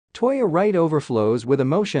Toya Wright overflows with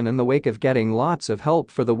emotion in the wake of getting lots of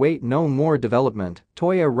help for the Wait No More development.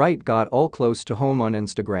 Toya Wright got all close to home on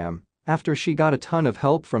Instagram after she got a ton of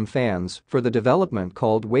help from fans for the development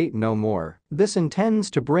called Wait No More. This intends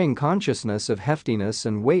to bring consciousness of heftiness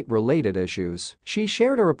and weight-related issues. She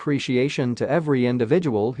shared her appreciation to every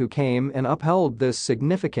individual who came and upheld this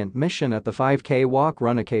significant mission at the 5K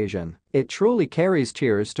walk-run occasion. It truly carries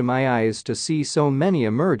tears to my eyes to see so many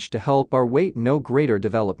emerge to help our Wait No Greater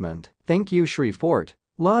development. Thank you, Shreveport.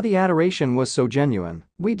 La, the adoration was so genuine.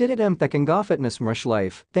 We did it Thank fitness much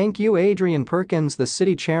life. Thank you, Adrian Perkins, the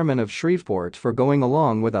city chairman of Shreveport, for going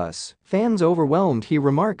along with us. Fans overwhelmed, he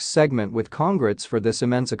remarks segment with congrats for this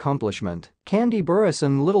immense accomplishment. Candy Burris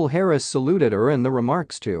and Little Harris saluted her in the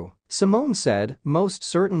remarks too. Simone said, most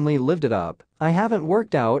certainly lived it up. I haven't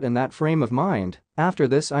worked out in that frame of mind. After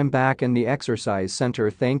this I'm back in the exercise center,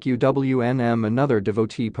 thank you WNM, another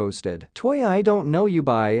devotee posted. Toya, I don't know you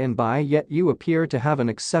by yet you appear to have an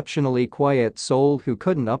exceptionally quiet soul who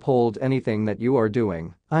couldn't uphold anything that you are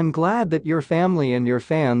doing. I'm glad that your family and your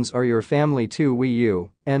fans are your family too,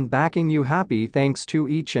 and backing you. Happy thanks to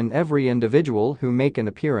each and every individual who make an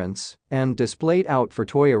appearance and displayed out for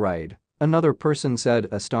Toya Wright. Another person said,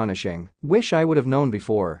 astonishing. Wish I would have known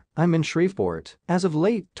before. I'm in Shreveport. As of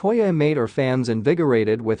late, Toya made her fans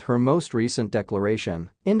invigorated with her most recent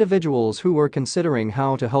declaration. Individuals who were considering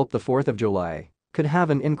how to help the 4th of July could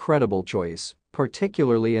have an incredible choice,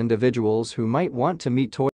 particularly individuals who might want to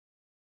meet Toya